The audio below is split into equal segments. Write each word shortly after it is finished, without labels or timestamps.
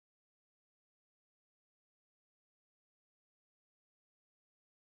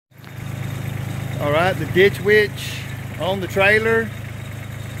All right, the ditch witch on the trailer.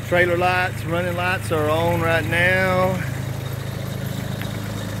 Trailer lights, running lights are on right now.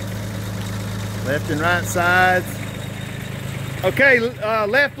 Left and right sides. Okay,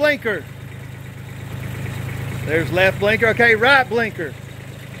 left blinker. There's left blinker. Okay, right blinker.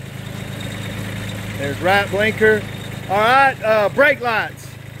 There's right blinker. All right, brake lights.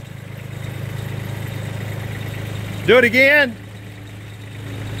 Do it again.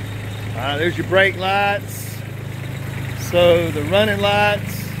 All right, there's your brake lights. So the running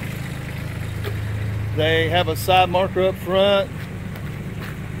lights, they have a side marker up front.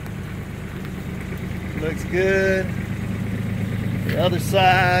 Looks good. The other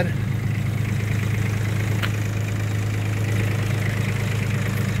side.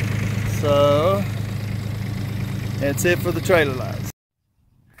 So that's it for the trailer lights.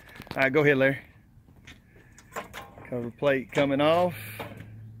 All right, go ahead, Larry. Cover plate coming off.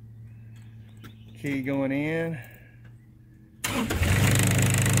 Key going in.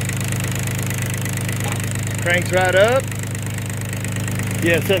 Cranks right up.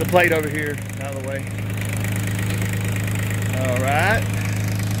 Yeah, set the plate over here, out of the way. All right.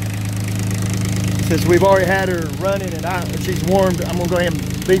 Since we've already had her running and she's warmed, I'm gonna go ahead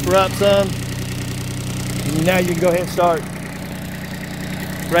and beef her up some. And now you can go ahead and start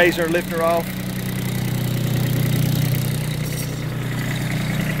raising her, lifting her off.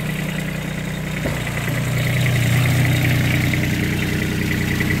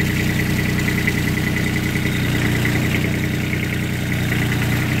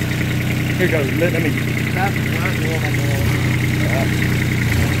 Here goes. Let me.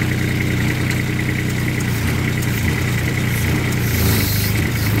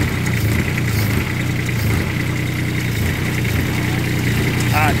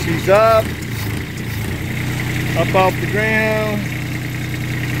 Alright, she's up off the ground.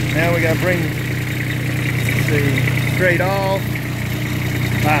 Now we gotta bring the crate off.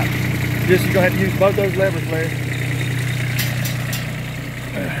 Alright, just you're gonna have to use both those levers, Larry.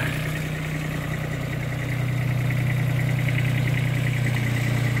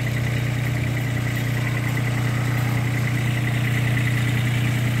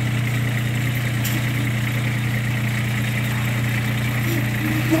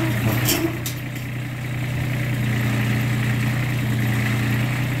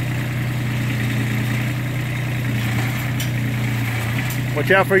 Watch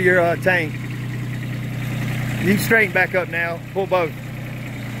out for your tank. You can straighten back up now. Pull both.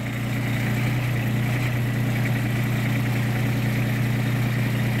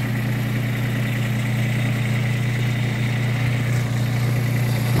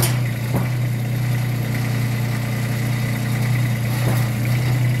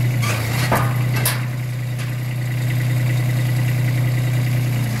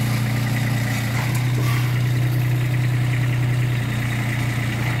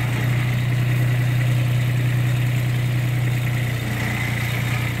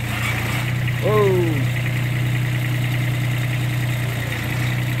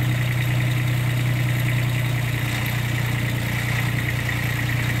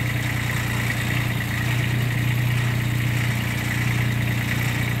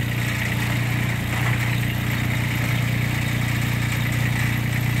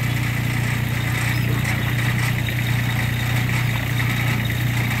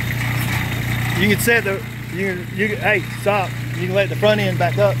 You can set the, hey, stop. You can let the front end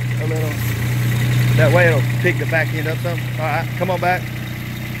back up a little. That way it'll pick the back end up some. All right, come on back.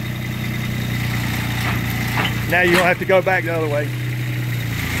 Now you don't have to go back the other way.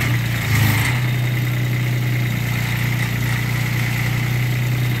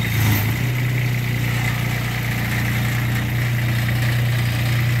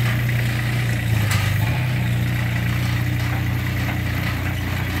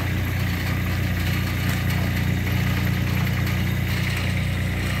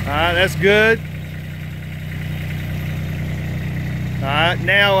 All right, that's good. All right,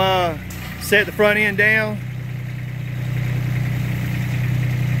 now set the front end down.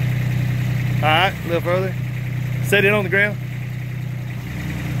 All right, a little further. Set it on the ground.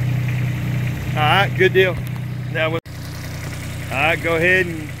 All right, good deal. Now, all right, go ahead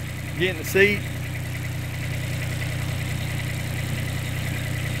and get in the seat.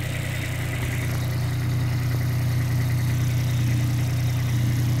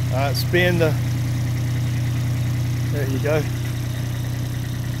 All right, spin the, there you go.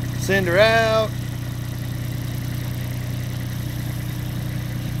 Send her out.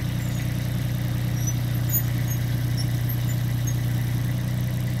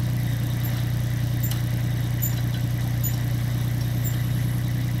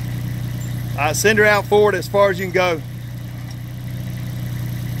 All right, send her out forward as far as you can go.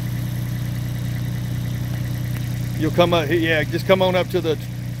 You'll come up, yeah, just come on up to the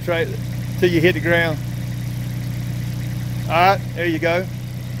tray till you hit the ground. All right, there you go.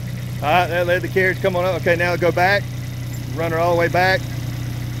 All right, let the carriage come on up. Okay, now go back. Run her all the way back.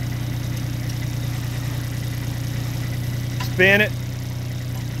 Spin it.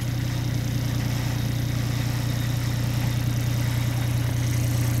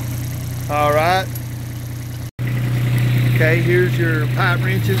 All right. Okay, here's your pipe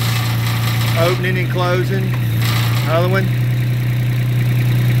wrenches. Opening and closing. Another one.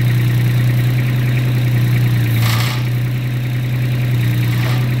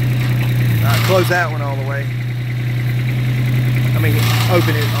 All right, close that one all the way. I mean,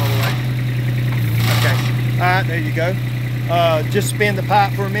 open it all the way. Okay. All right, there you go. Just spin the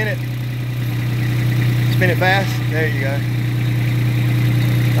pipe for a minute. Spin it fast. There you go.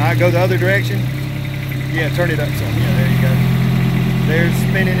 All right, go the other direction. Yeah, turn it up some. Yeah, there you go. There's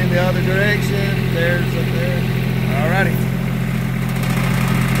spinning in the other direction. There's up there. All righty.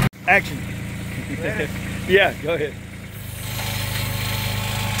 Action. Yeah, go ahead.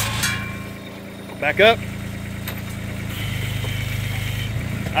 Back up.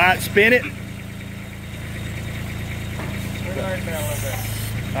 All right, spin it.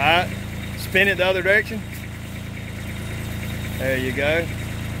 All right, spin it the other direction. There you go.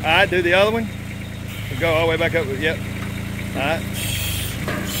 All right, do the other one. Go all the way back up. Yep. All right.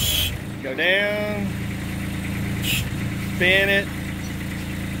 Go down. Spin it.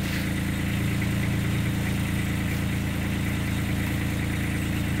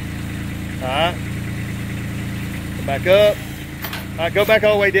 All right. Go back up. All right, go back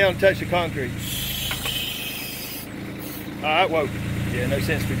all the way down and touch the concrete. All right, whoa. Yeah, no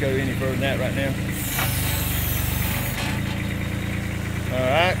sense to go any further than that right now. All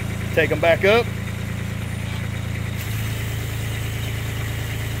right, take them back up.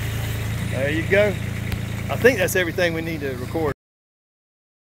 There you go. I think that's everything we need to record.